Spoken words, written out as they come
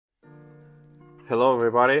Hello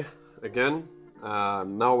everybody, again.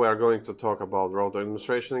 Now we are going to talk about road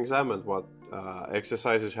administration exam and what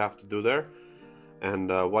exercises you have to do there and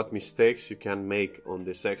what mistakes you can make on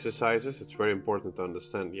these exercises. It's very important to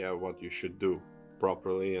understand what you should do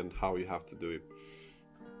properly and how you have to do it.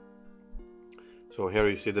 So here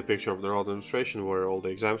you see the picture of the road administration where all the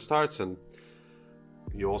exam starts, and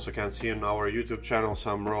you also can see on our YouTube channel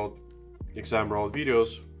some exam road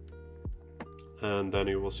videos, and then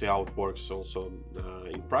you will see how it works also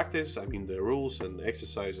in practice. I mean, the rules and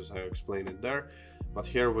exercises I explained it there, but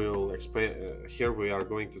here we'll explain. Here we are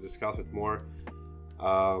going to discuss it more,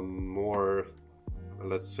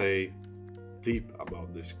 let's say, deep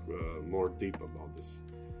about this,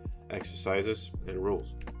 exercises and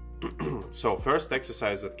rules. So first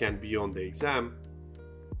exercise that can be on the exam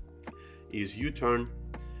is U-turn,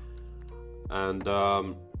 and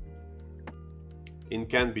it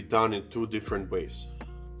can be done in two different ways.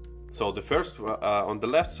 So the first, on the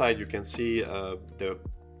left side, you can see the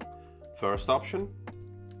first option.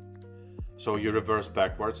 So you reverse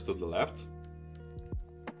backwards to the left,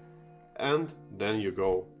 and then you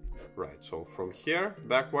go right. So from here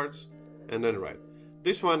backwards and then right.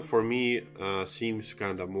 This one for me seems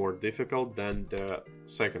kind of more difficult than the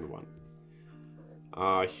second one.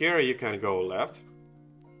 Here you can go left.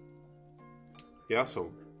 Yeah,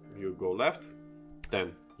 so you go left,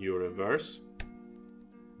 then you reverse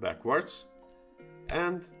backwards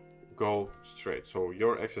and go straight. So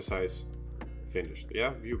your exercise finished.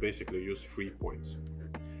 Yeah, you basically used 3 points.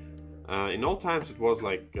 In old times it was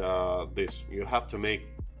like this. You have to make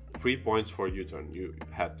 3 points for U-turn. You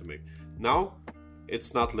had to make. Now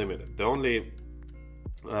it's not limited. The only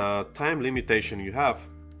time limitation you have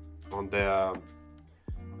on the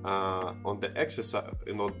exercise,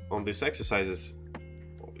 on these exercises,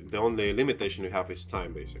 the only limitation you have is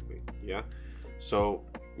time, basically. Yeah, so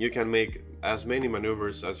you can make as many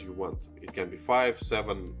maneuvers as you want. It can be 5,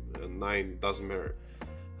 7, 9, doesn't matter,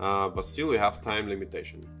 but still you have time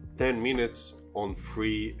limitation, 10 minutes on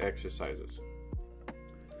 3 exercises.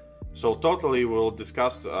 So totally we'll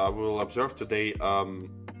discuss, we'll observe today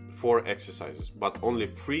 4 exercises, but only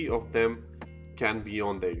 3 of them can be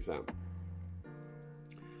on the exam.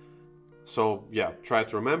 So yeah, try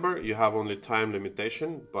to remember, you have only time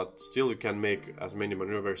limitation, but still you can make as many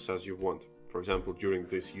maneuvers as you want. For example, during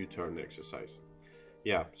this U-turn exercise.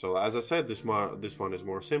 Yeah, so as I said, this one is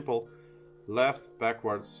more simple. Left,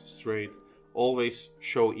 backwards, straight. Always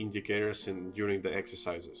show indicators during the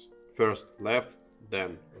exercises. First left,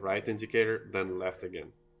 then right indicator, then left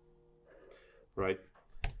again. Right?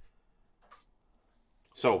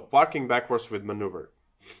 So, parking backwards with maneuver.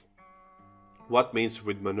 What means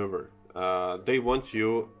with maneuver? They want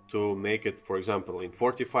you to make it, for example, in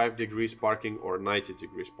 45 degrees parking or 90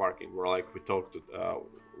 degrees parking. Where, like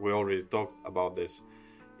we already talked about this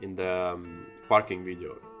in the parking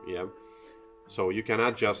video. Yeah. So you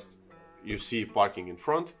cannot just, you see parking in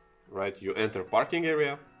front, right? You enter parking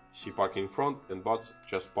area, see parking in front, and bots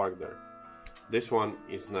just park there. This one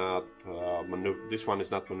is not maneuver. This one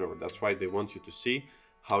is not maneuver. That's why they want you to see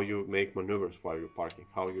how you make maneuvers while you're parking,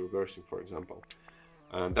 how you're reversing, for example.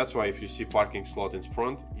 And that's why if you see parking slot in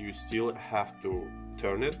front, you still have to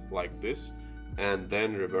turn it like this and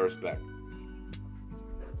then reverse back,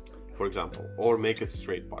 for example, or make it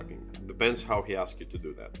straight parking. Depends how he asks you to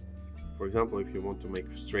do that. For example, if you want to make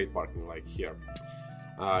straight parking like here,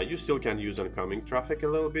 you still can use oncoming traffic a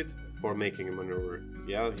little bit for making a maneuver.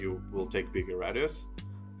 Yeah, you will take bigger radius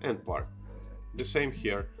and park. The same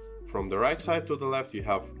here. From the right side to the left, you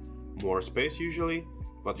have more space usually,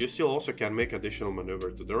 but you still also can make additional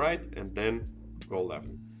maneuver to the right and then go left.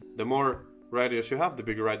 The more radius you have, the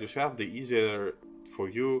bigger radius you have, the easier for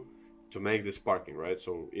you to make this parking, right?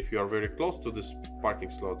 So if you are very close to this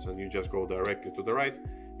parking slots and you just go directly to the right,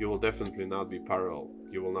 you will definitely not be parallel.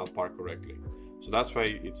 You will not park correctly. So that's why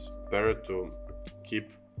it's better to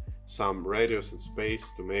keep some radius and space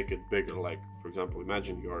to make it bigger. Like, for example,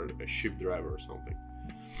 imagine you're a ship driver or something.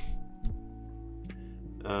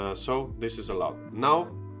 So this is allowed. Now,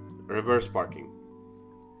 reverse parking.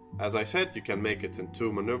 As I said, you can make it in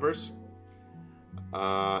 2 maneuvers.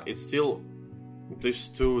 It's still, these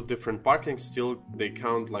 2 different parkings still, they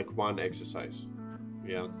count like 1 exercise.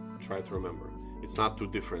 Yeah, try to remember. It's not 2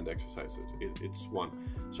 different exercises, it's 1.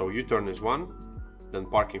 So U-turn is 1, then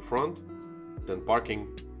parking front, then parking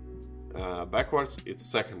backwards, it's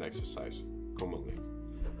 2nd exercise commonly.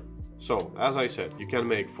 So, as I said, you can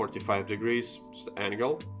make 45 degrees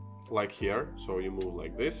angle, like here, so you move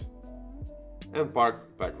like this, and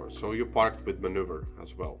park backwards, so you parked with maneuver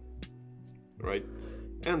as well, right?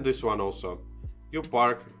 And this one also, you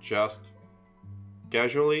park just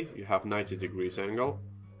casually, you have 90 degrees angle.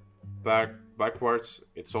 Backwards,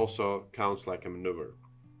 it also counts like a maneuver.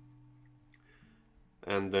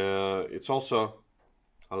 And it's also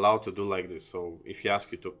allowed to do like this. So if he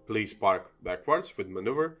asks you to please park backwards with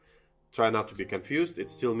maneuver, try not to be confused. It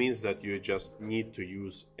still means that you just need to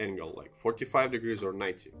use angle like 45 degrees or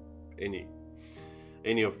 90,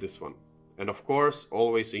 any of this one. And of course,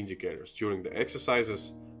 always indicators during the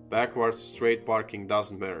exercises. Backwards, straight parking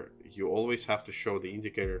doesn't matter. You always have to show the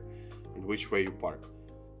indicator in which way you park.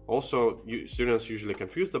 Also, students usually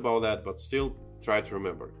confused about that, but still try to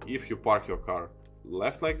remember. If you park your car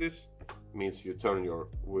left like this, means you turn your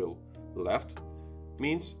wheel left,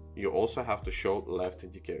 means you also have to show left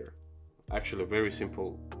indicator. Actually, very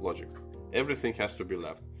simple logic. Everything has to be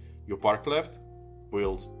left. You park left,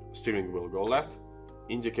 steering wheel go left,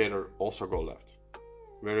 indicator also go left.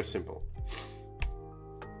 Very simple.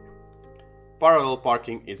 Parallel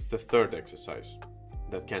parking is the third exercise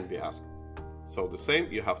that can be asked. So the same,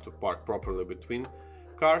 you have to park properly between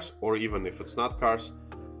cars, or even if it's not cars,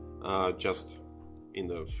 just in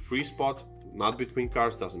the free spot, not between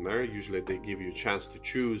cars, doesn't matter. Usually they give you a chance to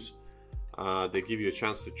choose. The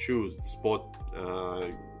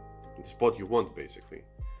spot you want, basically.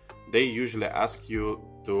 They usually ask you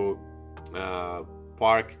to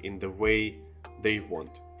park in the way they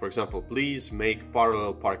want. For example, please make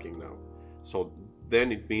parallel parking now. So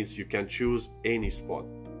then it means you can choose any spot,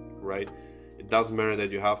 right? It doesn't matter that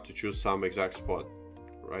you have to choose some exact spot,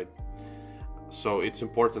 right? So it's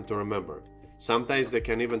important to remember. Sometimes they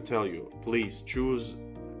can even tell you, please choose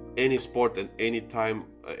any spot and any time,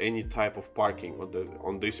 any type of parking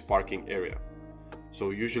on this parking area.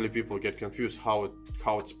 So usually people get confused how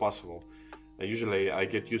it's possible. Usually I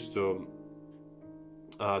get used to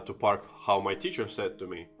park how my teacher said to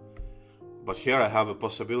me, but here I have a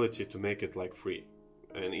possibility to make it like free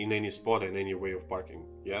and in any spot and any way of parking.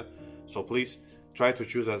 Yeah, so please try to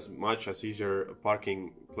choose as much as easier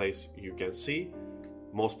parking place you can see.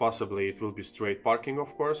 Most possibly it will be straight parking,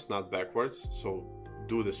 of course, not backwards. So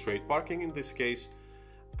do the straight parking in this case,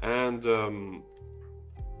 and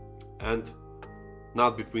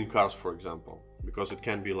not between cars, for example, because it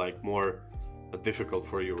can be like more difficult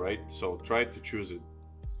for you, right? So try to choose it.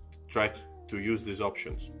 Try to use these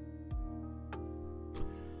options.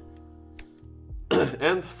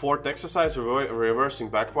 And fourth exercise, reversing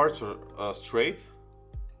backwards or straight,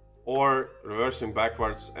 or reversing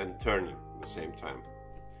backwards and turning at the same time.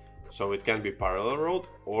 So it can be parallel road,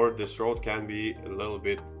 or this road can be a little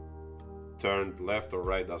bit turned left or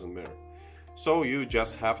right, doesn't matter. So you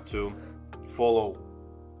just have to follow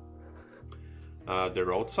the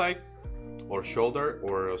roadside or shoulder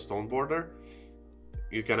or a stone border.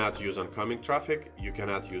 You cannot use oncoming traffic, you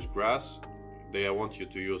cannot use grass. They want you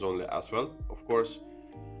to use only asphalt, of course.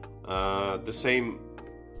 The same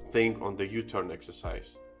thing on the U-turn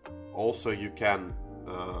exercise. Also, you can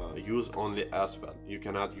use only asphalt. You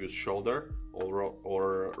cannot use shoulder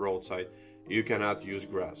or roadside. You cannot use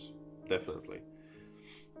grass, definitely.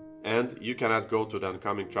 And you cannot go to the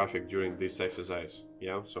oncoming traffic during this exercise.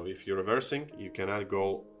 Yeah, so if you're reversing, you cannot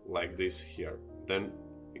go like this here. Then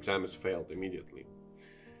exam is failed immediately.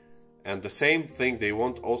 And the same thing, they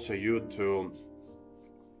want also you to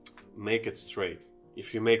make it straight.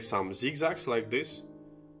 If you make some zigzags like this,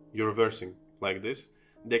 you're reversing like this,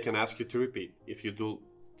 they can ask you to repeat. If you do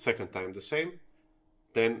second time the same,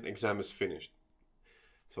 then exam is finished.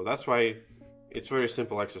 So that's why it's very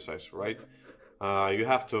simple exercise, right? You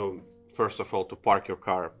have to, first of all, to park your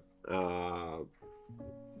car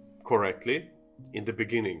correctly in the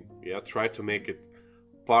beginning. Yeah, try to make it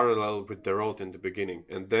parallel with the road in the beginning,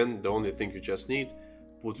 and then the only thing you just need,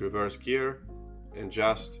 put reverse gear and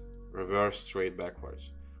just reverse straight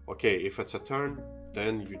backwards. Okay, if it's a turn,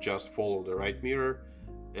 then you just follow the right mirror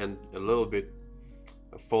and a little bit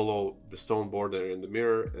follow the stone border in the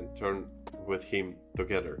mirror and turn with him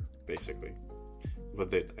together, basically.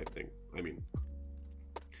 With it, I mean.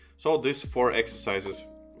 So these 4 exercises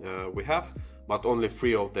we have, but only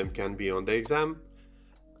 3 of them can be on the exam.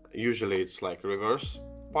 Usually it's like reverse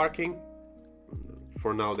parking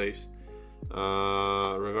for nowadays,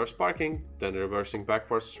 reverse parking, then reversing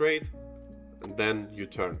backwards straight, and then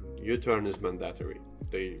U-turn. U-turn is mandatory.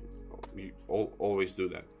 They always do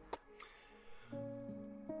that.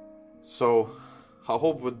 So I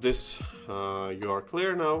hope with this you are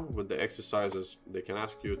clear now with the exercises they can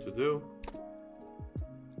ask you to do.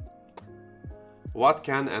 What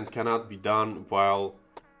can and cannot be done while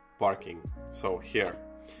parking? So here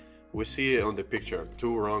we see on the picture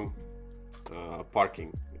 2 wrong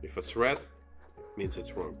parking. If it's red, it means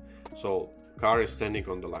it's wrong. So car is standing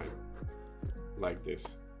on the line like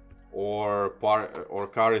this. or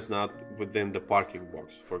car is not within the parking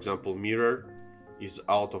box. For example, mirror is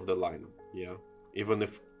out of the line. Yeah, even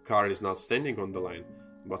if car is not standing on the line,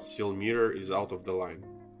 but still mirror is out of the line,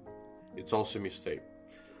 it's also a mistake.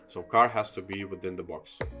 So car has to be within the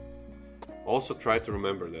box. Also try to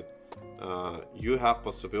remember that you have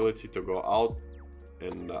possibility to go out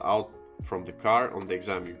and out from the car on the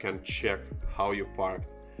exam. You can check how you parked,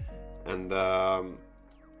 and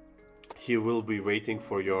he will be waiting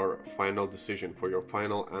for your final decision, for your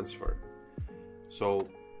final answer. So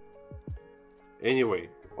anyway,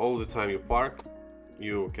 all the time you park,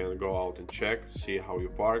 you can go out and check, see how you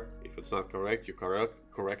park. If it's not correct, you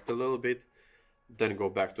correct a little bit, then go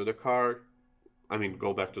back to the car.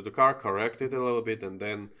 Go back to the car, correct it a little bit, and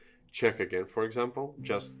then check again, for example,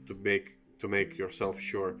 just to make yourself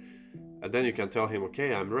sure. And then you can tell him,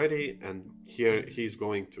 okay, I'm ready, and here he's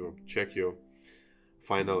going to check you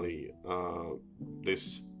finally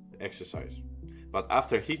this exercise. But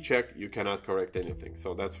after he checked, you cannot correct anything.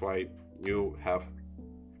 So that's why you have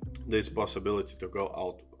this possibility to go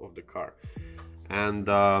out of the car. And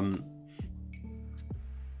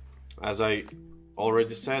as I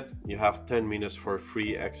already said, you have 10 minutes for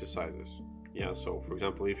free exercises. Yeah, so for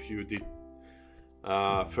example, if you did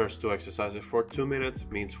first 2 exercises for 2 minutes,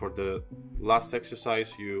 means for the last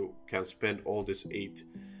exercise you can spend all this 8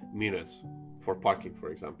 minutes for parking,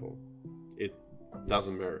 for example. It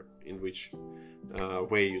doesn't matter in which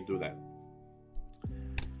way you do that.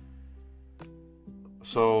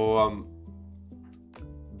 So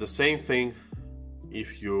the same thing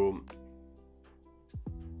if you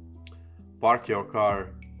park your car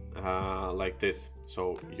like this.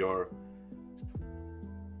 So your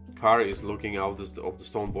car is looking out of the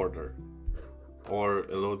stone border, or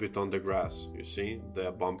a little bit on the grass. You see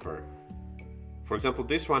the bumper. For example,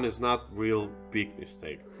 this one is not real big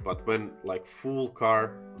mistake, but when like full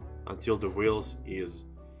car until the wheels is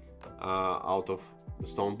out of the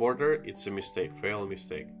stone border, it's a mistake, fail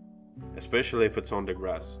mistake, especially if it's on the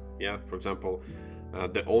grass. Yeah, for example,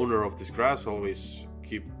 the owner of this grass always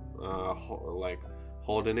keep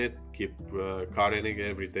holding it, keep cutting it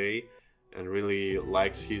every day, and really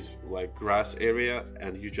likes his grass area,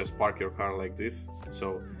 and you just park your car like this.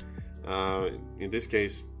 So in this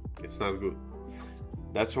case, it's not good.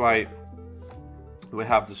 That's why we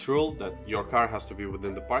have this rule that your car has to be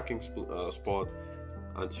within the parking spot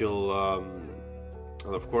until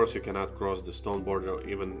and of course you cannot cross the stone border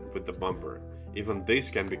even with the bumper. Even this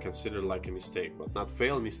can be considered like a mistake, but not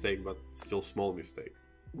fail mistake, but still small mistake,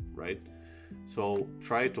 right? So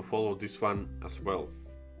try to follow this one as well.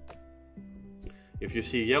 If you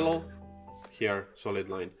see yellow here, solid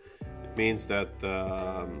line, it means that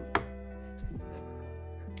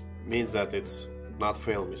it's not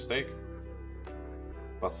fail mistake,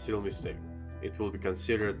 but still mistake. It will be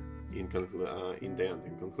considered in the end,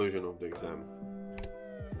 in conclusion of the exam.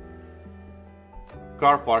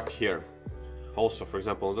 Car parked here. Also, for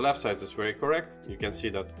example, on the left side is very correct. You can see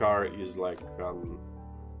that car is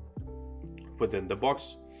within the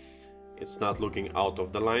box. It's not looking out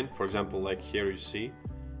of the line. For example, like here you see,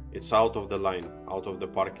 it's out of the line, out of the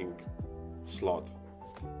parking slot,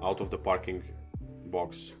 out of the parking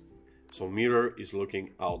box. So mirror is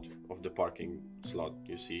looking out of the parking slot.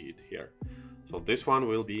 You see it here. So this one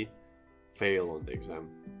will be fail on the exam.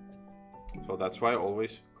 So that's why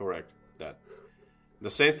always correct that. The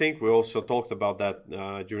same thing, we also talked about that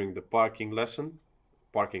during the parking lesson,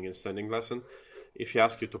 parking and standing lesson. If he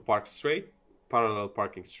asks you to park straight, parallel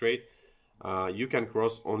parking straight, you can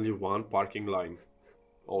cross only one parking line.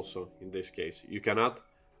 Also, in this case, you cannot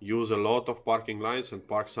use a lot of parking lines and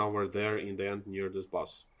park somewhere there in the end near this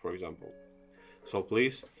bus, for example. So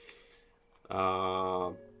please,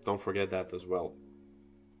 don't forget that as well.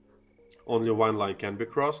 Only one line can be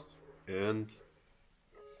crossed, and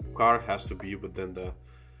car has to be within the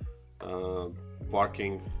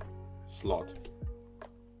parking slot.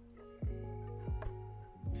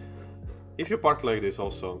 If you park like this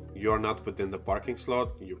also, you are not within the parking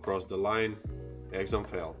slot, you cross the line, exam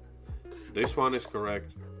fail. This one is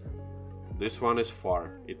correct, this one is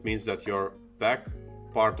far. It means that your back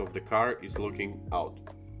part of the car is looking out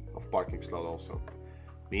of parking slot also.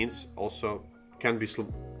 Means also can be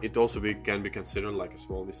considered like a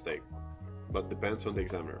small mistake, but depends on the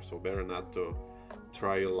examiner, so better not to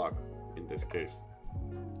try your luck in this case.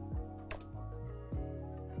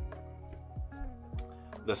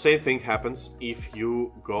 The same thing happens if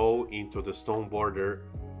you go into the stone border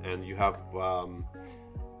and you have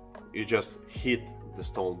you just hit the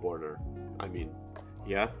stone border.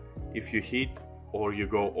 If you hit or you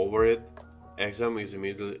go over it, exam is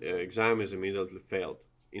immediately failed,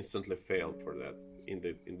 instantly failed for that.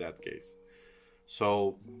 in that case.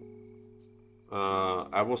 So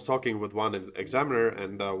I was talking with one examiner,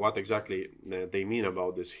 and what exactly they mean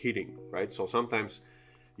about this heating, right? So sometimes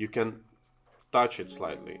you can touch it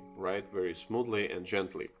slightly, right, very smoothly and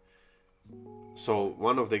gently. So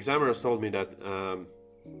one of the examiners told me that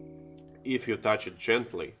if you touch it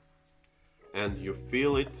gently and you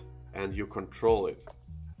feel it and you control it,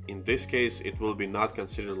 in this case it will be not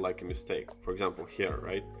considered like a mistake. For example, here,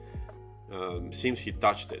 right, seems he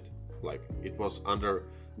touched it like it was under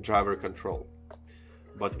driver control.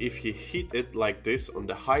 But if he hit it like this on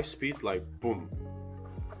the high speed, like boom,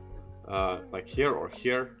 like here or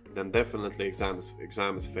here, then definitely exam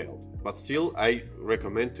is failed. But still, I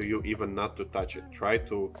recommend to you even not to touch it. Try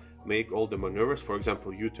to make all the maneuvers. For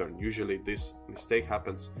example, U-turn. Usually this mistake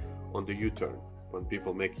happens on the U-turn, when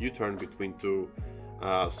people make U-turn between two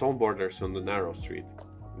stone borders on the narrow street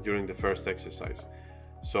during the first exercise.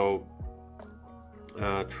 So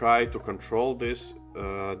try to control this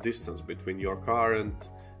distance between your car and,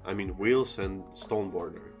 I mean, wheels and stone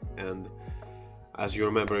border. And as you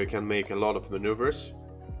remember, you can make a lot of maneuvers,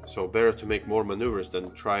 so better to make more maneuvers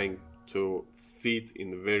than trying to fit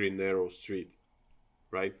in a very narrow street,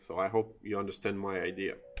 right? So I hope you understand my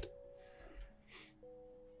idea.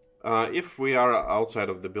 If we are outside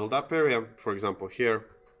of the build-up area, for example here,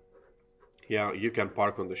 yeah, you can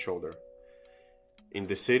park on the shoulder. In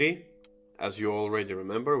the city, as you already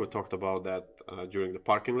remember, we talked about that during the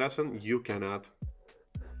parking lesson, you cannot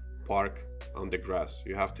park on the grass.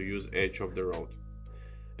 You have to use edge of the road.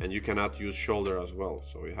 And you cannot use shoulder as well.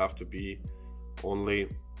 So you have to be only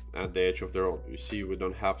at the edge of the road. You see, we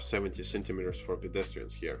don't have 70 centimeters for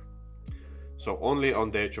pedestrians here. So only on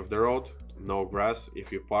the edge of the road, no grass.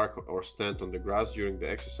 If you park or stand on the grass during the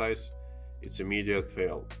exercise, it's immediate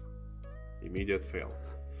fail. Immediate fail.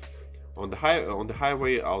 On the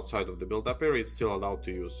highway outside of the build-up area, it's still allowed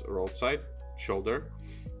to use roadside, shoulder,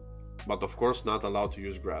 but of course not allowed to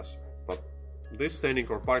use grass. But this standing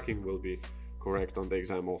or parking will be correct on the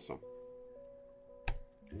exam also.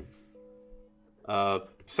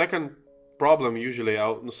 Second problem, usually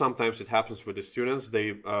sometimes it happens with the students,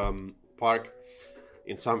 they park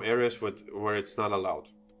in some areas where it's not allowed.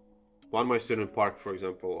 One my student parked, for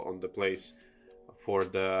example, on the place for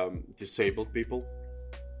the disabled people.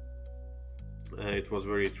 It was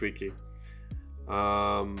very tricky.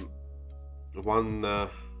 One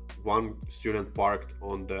student parked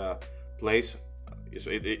on the place. It's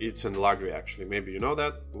in Lagri, actually. Maybe you know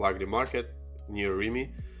that, Lagri market near Rimi.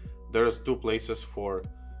 There's two places for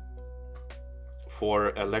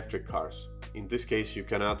electric cars. In this case, you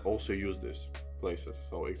cannot also use these places.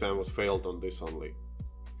 So exam was failed on this only.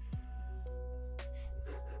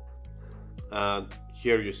 And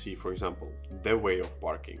here you see, for example, the way of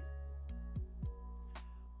parking.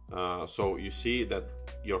 So you see that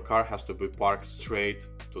your car has to be parked straight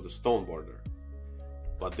to the stone border,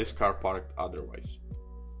 but this car parked otherwise.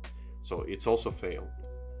 So it's also failed.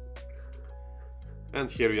 And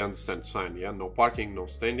here you understand sign, yeah, no parking, no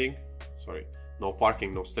standing. Sorry, no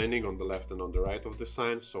parking, no standing on the left and on the right of the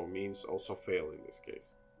sign, so means also fail in this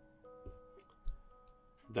case.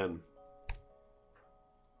 Then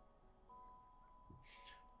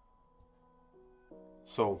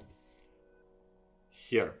so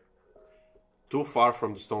here, too far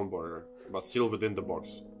from the stone border, but still within the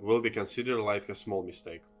box, will be considered like a small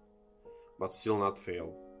mistake, but still not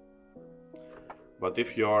fail. But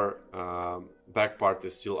if your back part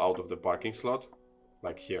is still out of the parking slot,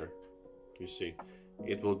 like here, you see,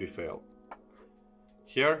 it will be fail.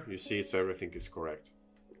 Here, you see, everything is correct.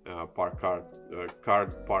 Car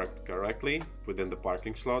parked correctly within the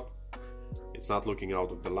parking slot. It's not looking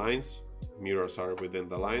out of the lines. Mirrors are within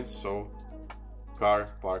the lines, so car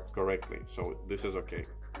parked correctly. So this is okay.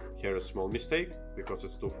 Here a small mistake because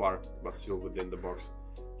it's too far, but still within the box.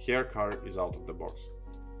 Here car is out of the box.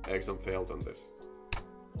 Exam failed on this.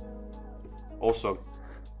 Also,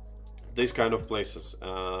 these kind of places,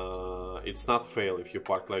 it's not fail if you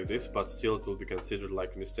park like this, but still it will be considered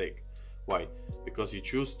like a mistake. Why? Because you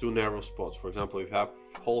choose too narrow spots. For example, if you have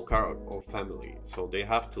whole car or family, so they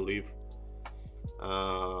have to leave,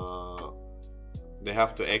 they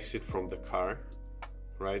have to exit from the car,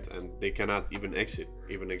 right? And they cannot even exit.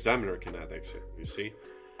 Even examiner cannot exit. You see,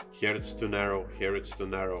 here it's too narrow, here it's too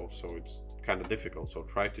narrow, so it's kind of difficult. So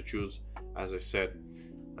try to choose, as I said,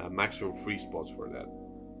 maximum 3 spots for that.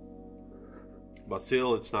 But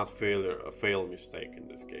still, it's not a fail mistake in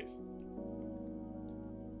this case.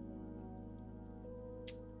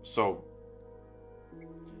 So,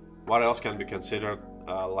 what else can be considered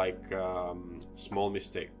small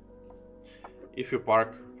mistake? If you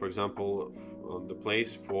park, for example, on the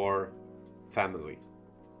place for family.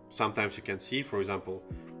 Sometimes you can see, for example,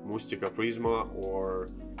 Mustica Prisma or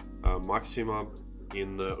Maxima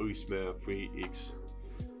in UISME 3X.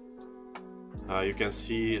 You can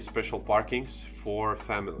see special parkings for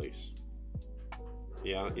families.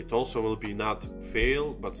 Yeah, it also will be not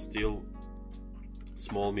fail, but still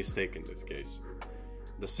small mistake in this case.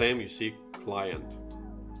 The same you see client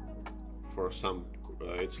for some,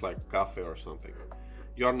 it's like cafe or something.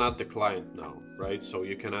 You're not the client now, right? So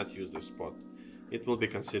you cannot use this spot. It will be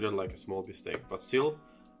considered like a small mistake, but still,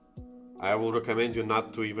 I will recommend you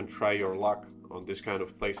not to even try your luck on this kind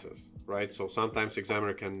of places, right? So sometimes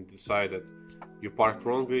examiner can decide that you parked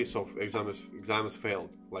wrongly, so exam is failed.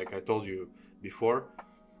 Like I told you before,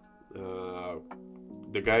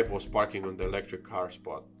 the guy was parking on the electric car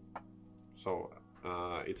spot. So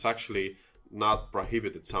it's actually not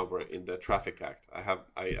prohibited somewhere in the Traffic Act.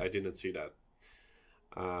 I didn't see that.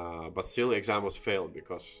 But still exam was failed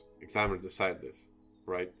because examiner decided this,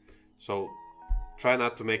 right? So try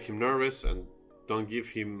not to make him nervous and don't give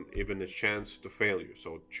him even a chance to fail you.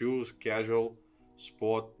 So choose casual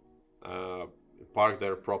spot, park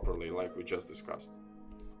there properly like we just discussed.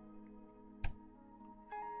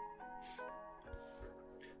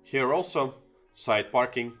 Here also side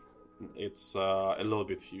parking, it's a little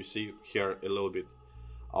bit, you see here a little bit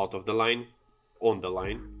out of the line, on the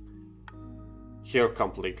line. Here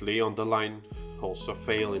completely on the line, also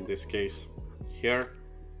fail in this case. Here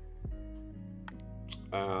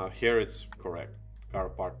it's correct, car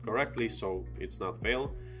parked correctly, so it's not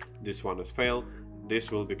fail. This one is fail.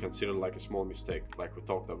 This will be considered like a small mistake, like we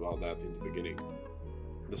talked about that in the beginning.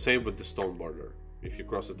 The same with the stone border. If you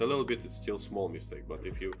cross it a little bit, it's still small mistake, but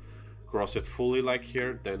if you cross it fully like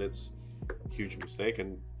here, then it's huge mistake,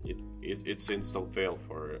 and it's instant fail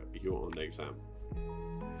for you on the exam.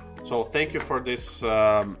 So thank you for this,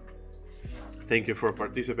 thank you for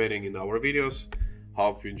participating in our videos.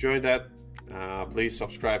 Hope you enjoyed that. Please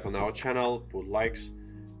subscribe on our channel, put likes,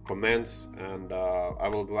 comments, and I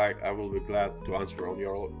will be glad to answer all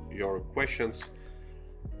your questions,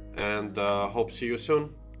 and hope see you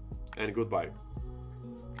soon, and goodbye.